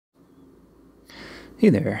Hey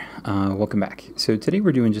there, welcome back. So today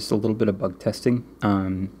we're doing just a little bit of bug testing,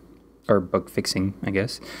 or bug fixing, I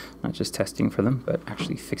guess. Not just testing for them, but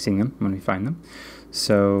actually fixing them when we find them.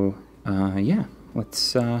 So yeah,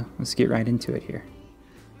 let's get right into it here.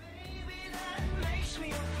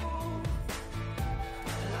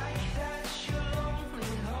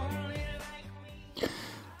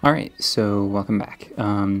 All right, so welcome back.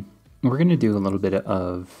 We're going to do a little bit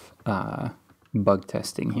of bug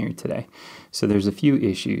testing here today. So there's a few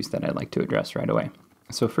issues that I'd like to address right away.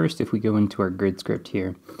 So first, if we go into our grid script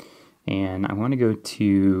here, and I want to go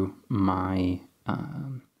to my,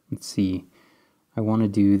 let's see, I want to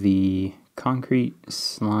do the concrete,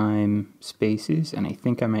 slime, spaces, and I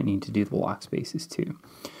think I might need to do the lock spaces too.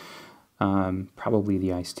 Probably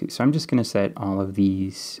the ice too. So I'm just going to set all of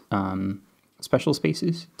these special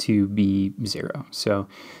spaces to be 0. So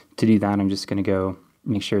to do that, I'm just going to go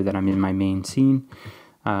make sure that I'm in my main scene,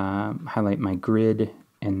 highlight my grid,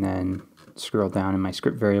 and then scroll down in my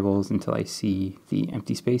script variables until I see the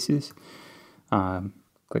empty spaces.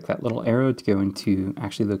 Click that little arrow to go into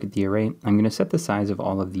actually look at the array. I'm going to set the size of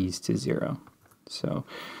all of these to 0. So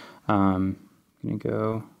I'm going to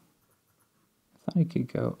go, I thought I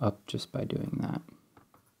could go up just by doing that.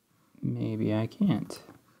 Maybe I can't.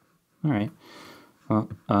 All right, well,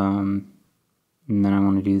 and then I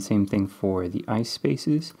want to do the same thing for the ice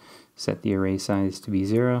spaces, set the array size to be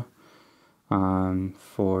 0.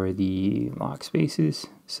 For the lock spaces,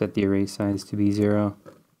 set the array size to be 0.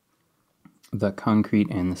 The concrete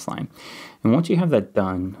and the slime. And once you have that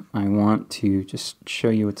done, I want to just show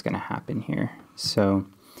you what's going to happen here. So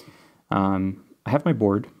I have my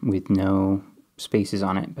board with no spaces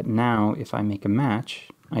on it, but now if I make a match,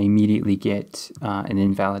 I immediately get an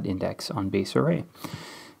invalid index on base array.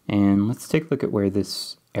 And let's take a look at where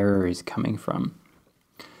this error is coming from.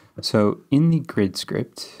 So in the grid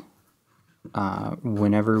script,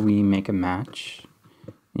 whenever we make a match,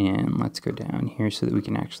 and let's go down here so that we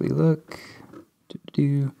can actually look,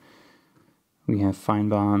 we have find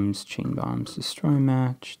bombs, chain bombs, destroy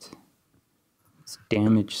matched, it's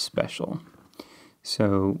damage special.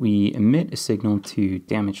 So we emit a signal to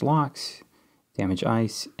damage locks, damage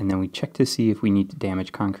ice, and then we check to see if we need to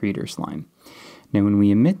damage concrete or slime. Now when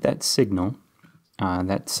we emit that signal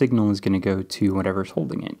is going to go to whatever's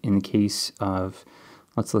holding it. In the case of,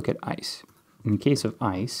 let's look at ice. In the case of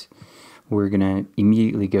ice, we're going to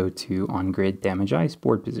immediately go to on-grid damage ice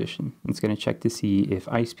board position. It's going to check to see if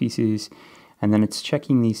ice pieces, and then it's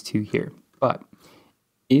checking these two here. But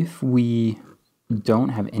if we don't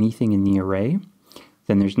have anything in the array,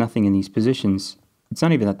 then there's nothing in these positions. It's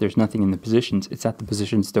not even that there's nothing in the positions, it's that the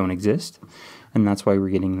positions don't exist, and that's why we're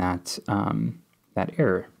getting that, that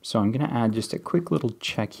error. So I'm going to add just a quick little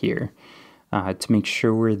check here to make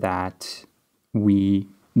sure that we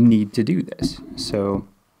need to do this. So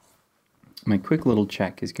my quick little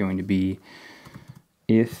check is going to be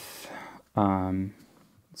if, let's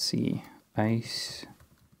see, ice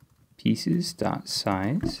pieces dot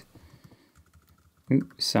size.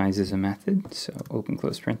 Size is a method, so open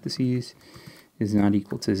close parentheses is not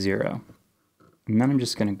equal to 0. And then I'm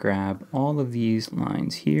just going to grab all of these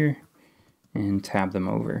lines here and tab them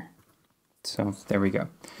over. So there we go.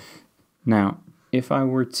 Now, if I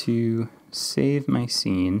were to save my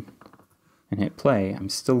scene and hit play, I'm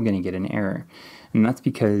still going to get an error. And that's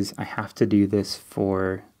because I have to do this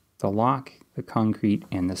for the lock, the concrete,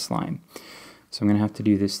 and the slime. So I'm going to have to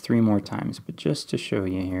do this 3 more times, but just to show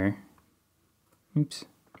you here, oops,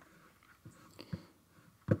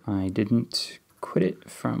 I didn't quit it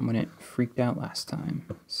from when it freaked out last time.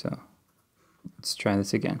 So let's try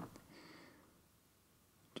this again.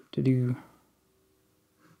 Oh,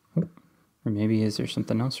 or maybe is there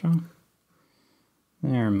something else wrong?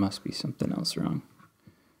 There must be something else wrong.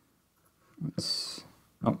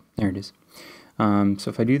 Oh, there it is. So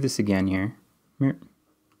if I do this again here, and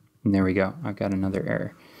there we go, I've got another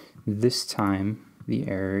error. This time the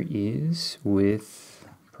error is with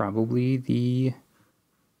probably the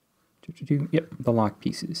the lock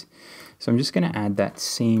pieces. So I'm just going to add that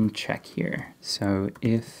same check here. So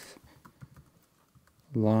if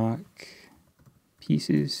lock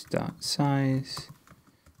pieces dot size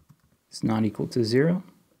is not equal to 0,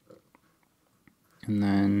 and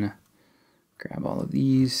then grab all of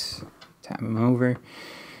these, tab them over,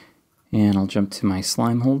 and I'll jump to my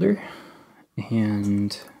slime holder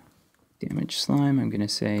and damage slime. I'm going to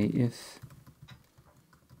say if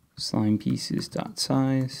slime pieces dot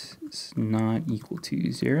size is not equal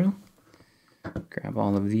to 0. Grab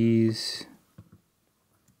all of these,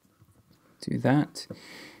 do that,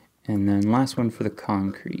 and then last one for the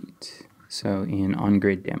concrete. So in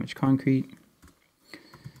on-grid damage concrete,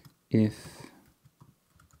 if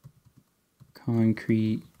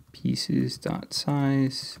concrete pieces dot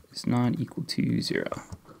size is not equal to 0.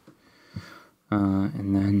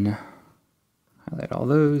 And then highlight all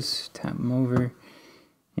those, tab them over,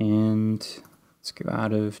 and let's go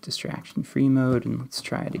out of distraction free mode and let's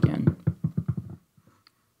try it again.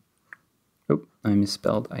 Oh, I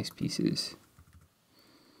misspelled ice pieces.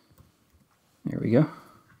 There we go.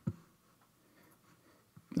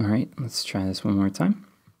 All right, let's try this one more time.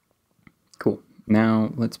 Cool.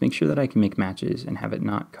 Now let's make sure that I can make matches and have it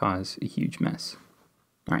not cause a huge mess.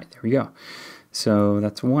 All right, there we go. So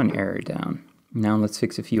that's one error down. Now let's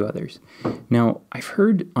fix a few others. Now I've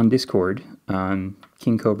heard on Discord,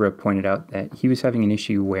 King Cobra pointed out that he was having an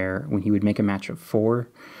issue where when he would make a match of 4,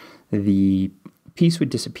 the piece would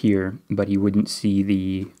disappear, but he wouldn't see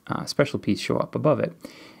the special piece show up above it.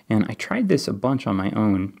 And I tried this a bunch on my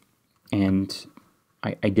own, and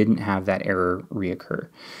I didn't have that error reoccur.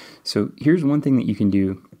 So here's one thing that you can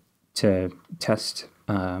do to test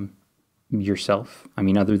yourself. I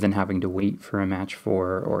mean, other than having to wait for a match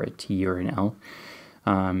 4 or a T or an L.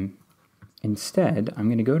 Instead, I'm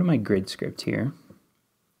going to go to my grid script here.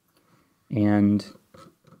 And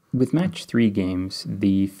with match 3 games,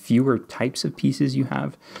 the fewer types of pieces you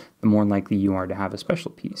have, the more likely you are to have a special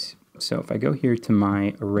piece. So if I go here to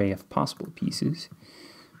my array of possible pieces,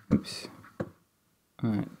 oops,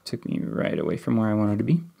 it took me right away from where I wanted to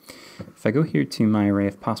be. If I go here to my array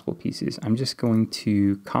of possible pieces, I'm just going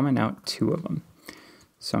to comment out 2 of them.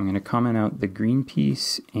 So I'm going to comment out the green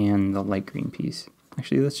piece and the light green piece.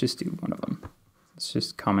 Actually, let's just do one of them. Let's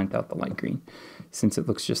just comment out the light green, since it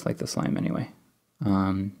looks just like the slime anyway.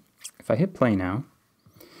 If I hit play now,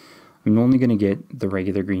 I'm only going to get the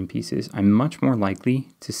regular green pieces. I'm much more likely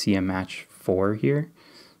to see a match 4 here.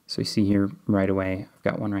 So you see here right away, I've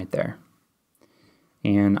got one right there.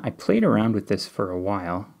 And I played around with this for a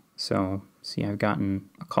while. So see, I've gotten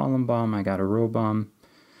a column bomb, I got a row bomb,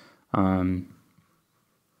 and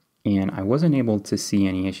I wasn't able to see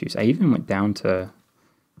any issues. I even went down to,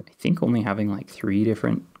 I think, only having like 3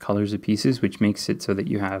 different colors of pieces, which makes it so that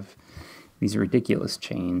you have these ridiculous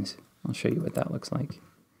chains. I'll show you what that looks like.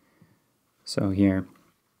 So here,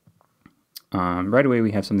 right away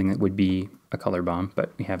we have something that would be a color bomb,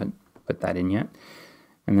 but we haven't put that in yet.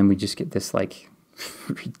 And then we just get this like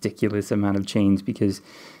ridiculous amount of chains because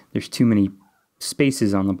there's too many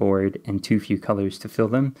spaces on the board and too few colors to fill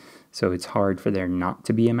them. So it's hard for there not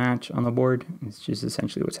to be a match on the board. It's just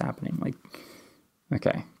essentially what's happening. Like,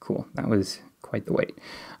 okay, cool. That was quite the wait.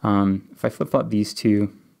 If I flip-flop these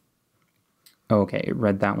 2, oh, okay, it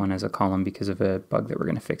read that one as a column because of a bug that we're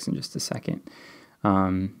going to fix in just a second.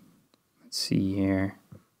 Let's see here.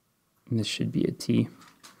 This should be a T.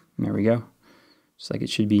 There we go. Just like it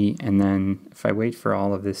should be. And then if I wait for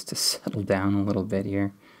all of this to settle down a little bit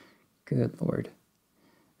here, good Lord.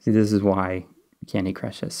 See, this is why Candy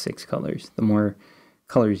Crush has 6 colors. The more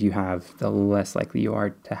colors you have, the less likely you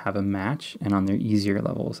are to have a match. And on their easier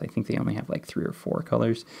levels, I think they only have like 3 or 4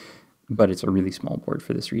 colors, but it's a really small board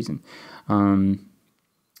for this reason.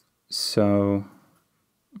 So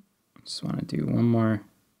I just want to do one more,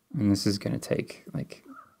 and this is going to take like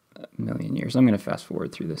a million years. I'm going to fast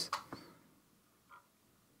forward through this.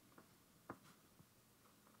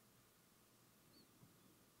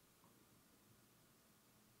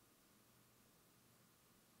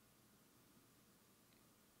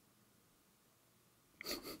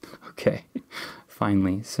 Okay,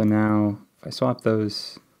 finally. So now if I swap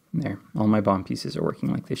those, there, all my bomb pieces are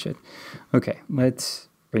working like they should. Okay, let's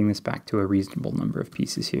bring this back to a reasonable number of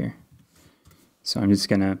pieces here. So I'm just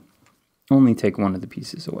going to only take one of the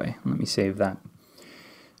pieces away. Let me save that.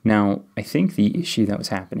 Now, I think the issue that was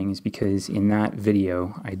happening is because in that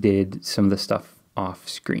video, I did some of the stuff off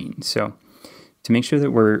screen. So to make sure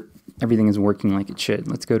that everything is working like it should,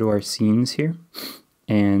 let's go to our scenes here.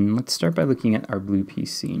 And let's start by looking at our blue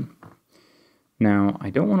piece scene. Now, I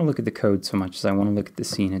don't want to look at the code so much as I want to look at the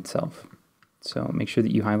scene itself. So make sure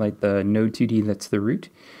that you highlight the node 2D, that's the root.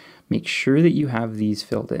 Make sure that you have these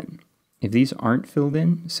filled in. If these aren't filled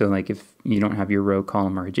in, so like if you don't have your row,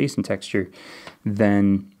 column, or adjacent texture,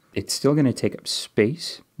 then it's still going to take up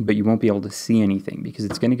space, but you won't be able to see anything because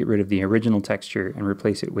it's going to get rid of the original texture and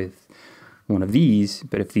replace it with one of these.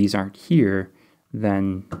 But if these aren't here,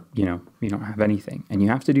 then you don't have anything. And you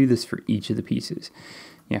have to do this for each of the pieces.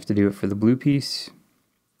 You have to do it for the blue piece.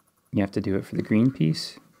 You have to do it for the green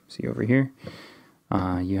piece. See over here.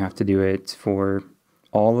 You have to do it for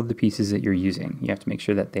all of the pieces that you're using. You have to make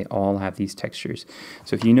sure that they all have these textures.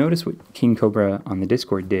 So if you notice what King Cobra on the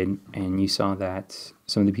Discord did, and you saw that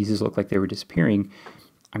some of the pieces look like they were disappearing,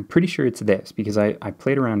 I'm pretty sure it's this, because I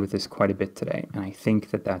played around with this quite a bit today, and I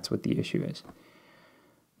think that that's what the issue is.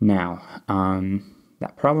 Now,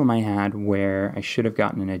 that problem I had where I should have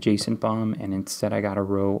gotten an adjacent bomb and instead I got a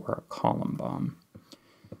row or a column bomb.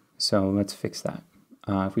 So let's fix that.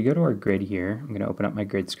 If we go to our grid here, I'm going to open up my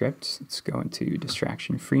grid script. Let's go into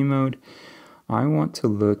distraction free mode. I want to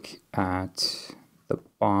look at the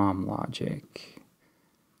bomb logic.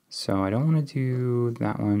 So I don't want to do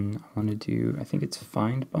that one. I want to do, I think it's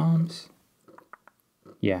find bombs.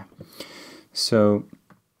 Yeah. So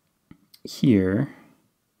here,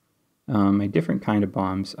 a different kind of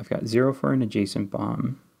bombs. I've got 0 for an adjacent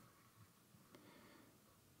bomb.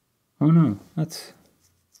 Oh no, that's...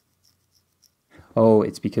 Oh,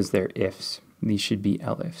 it's because they're ifs. These should be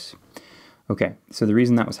elifs. Okay, so the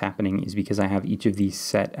reason that was happening is because I have each of these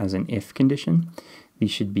set as an if condition.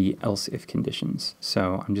 These should be else if conditions.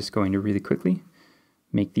 So I'm just going to really quickly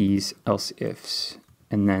make these else ifs.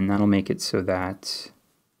 And then that'll make it so that,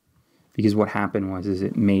 because what happened was is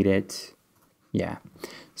it made it, yeah.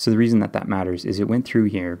 So the reason that that matters is it went through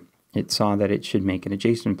here. It saw that it should make an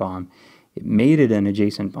adjacent bomb. It made it an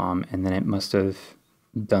adjacent bomb, and then it must have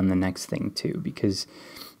done the next thing too, because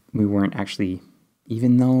we weren't actually,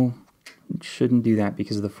 even though it shouldn't do that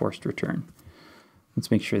because of the forced return.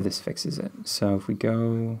 Let's make sure this fixes it. So if we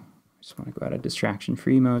go, I just want to go out of distraction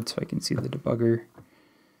free mode so I can see the debugger.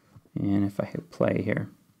 And if I hit play here,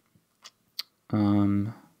 all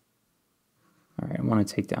right, I want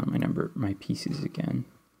to take down my pieces again.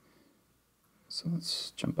 So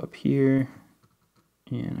let's jump up here,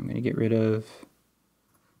 and I'm going to get rid of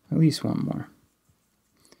at least one more.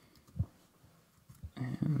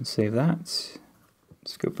 And save that.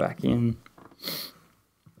 Let's go back in.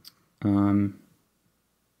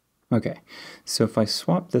 Okay, so if I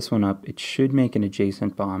swap this one up, it should make an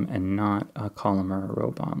adjacent bomb and not a column or a row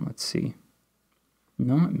bomb. Let's see.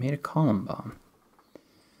 No, it made a column bomb.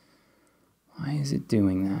 Why is it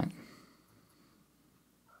doing that?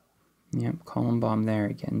 Yep, column bomb there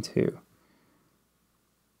again too.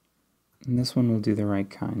 And this one will do the right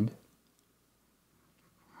kind.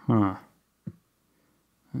 Huh.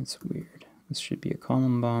 That's weird. This should be a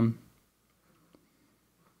column bomb.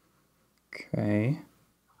 Okay.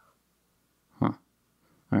 Huh.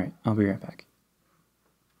 Alright, I'll be right back.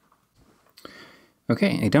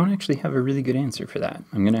 Okay, I don't actually have a really good answer for that.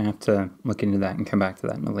 I'm going to have to look into that and come back to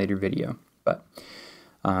that in a later video. But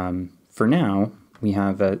for now, we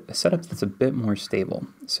have a setup that's a bit more stable.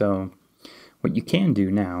 So what you can do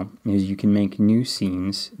now is you can make new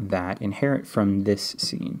scenes that inherit from this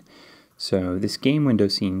scene. So this game window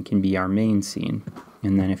scene can be our main scene.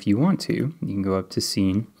 And then if you want to, you can go up to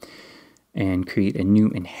scene and create a new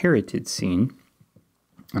inherited scene.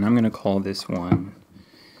 And I'm going to call this one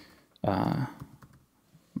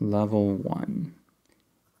level 1.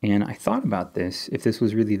 And I thought about this, if this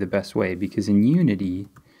was really the best way, because in Unity,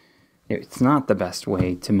 it's not the best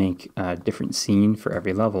way to make a different scene for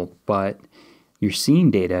every level, but your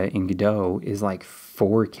scene data in Godot is like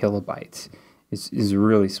 4 kilobytes. Is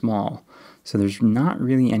really small. So there's not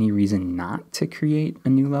really any reason not to create a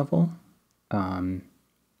new level. In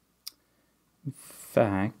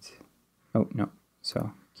fact, oh no,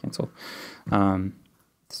 so cancel.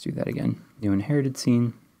 Let's do that again. New inherited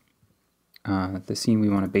scene. The scene we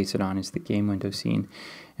want to base it on is the game window scene.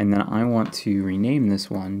 And then I want to rename this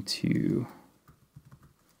one to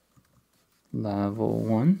level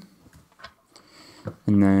 1.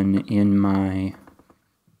 And then in my,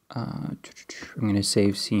 I'm going to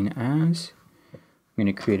save scene as. I'm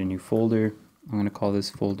going to create a new folder. I'm going to call this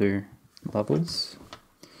folder levels.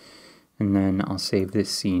 And then I'll save this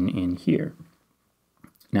scene in here.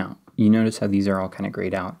 Now, you notice how these are all kind of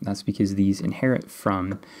grayed out. That's because these inherit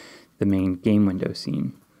from the main game window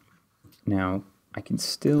scene. Now, I can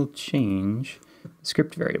still change the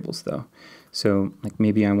script variables though. So like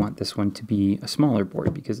maybe I want this one to be a smaller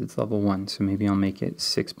board because it's level 1. So maybe I'll make it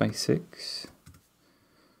 6 by 6.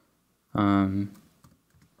 I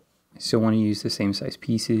still want to use the same size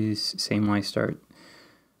pieces, same Y start.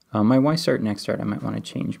 My Y start and X start I might want to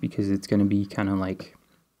change because it's going to be kind of like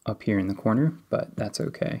up here in the corner, but that's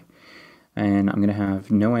okay. And I'm going to have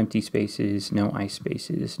no empty spaces, no I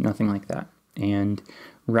spaces, nothing like that. And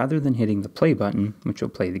rather than hitting the play button, which will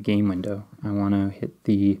play the game window, I want to hit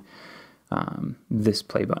the this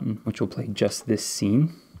play button, which will play just this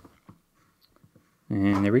scene.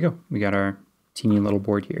 And there we go. We got our teeny little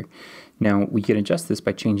board here. Now we can adjust this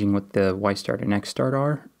by changing what the Y start and X start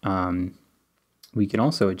are. We can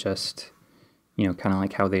also adjust, you know, kind of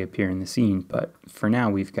like how they appear in the scene. But for now,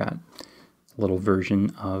 we've got a little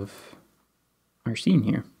version of our scene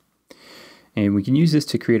here. And we can use this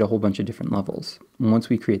to create a whole bunch of different levels. And once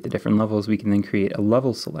we create the different levels, we can then create a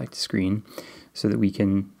level select screen so that we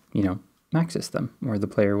can, you know, access them, or the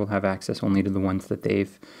player will have access only to the ones that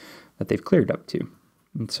they've cleared up to.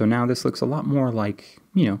 And so now this looks a lot more like,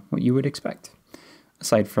 what you would expect,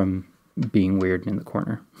 aside from being weird in the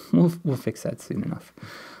corner. We'll fix that soon enough.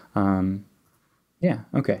 Yeah,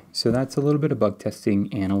 okay, so that's a little bit of bug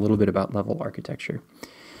testing and a little bit about level architecture.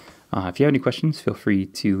 If you have any questions, feel free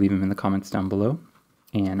to leave them in the comments down below.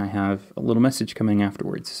 And I have a little message coming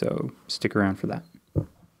afterwards, so stick around for that. If you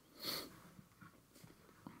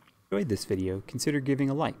enjoyed this video, consider giving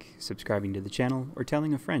a like, subscribing to the channel, or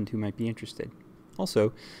telling a friend who might be interested.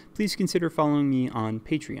 Also, please consider following me on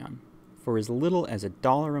Patreon. For as little as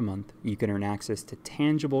 $1 a month, you can earn access to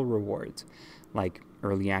tangible rewards, like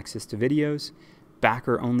early access to videos,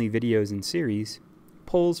 backer-only videos and series,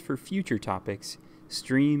 polls for future topics,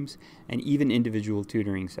 streams, and even individual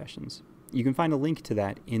tutoring sessions. You can find a link to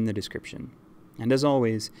that in the description. And as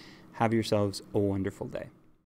always, have yourselves a wonderful day.